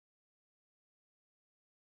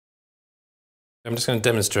I'm just going to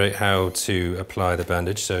demonstrate how to apply the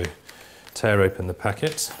bandage. So tear open the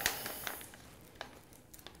packet,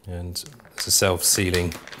 and it's a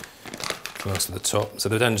self-sealing glass at the top. So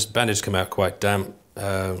the bandage come out quite damp,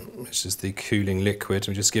 which is the cooling liquid.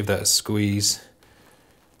 We just give that a squeeze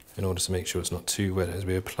in order to make sure it's not too wet as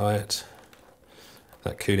we apply it.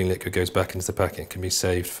 That cooling liquid goes back into the packet and can be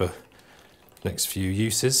saved for next few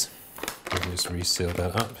uses. We can just reseal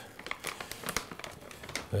that up.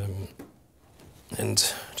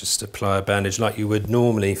 And just apply a bandage like you would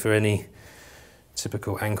normally for any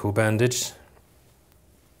typical ankle bandage.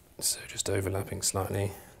 So just overlapping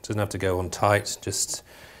slightly. Doesn't have to go on tight, just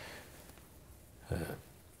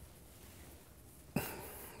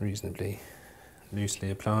reasonably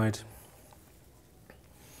loosely applied.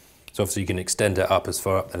 So obviously you can extend it up as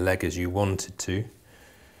far up the leg as you wanted to.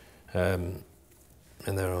 And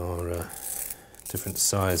there are different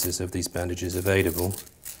sizes of these bandages available.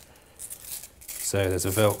 So there's a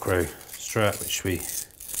Velcro strap which we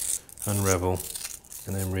unravel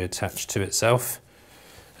and then reattach to itself,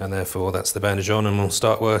 and therefore that's the bandage on, and we'll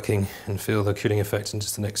start working and feel the cooling effect in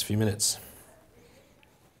just the next few minutes.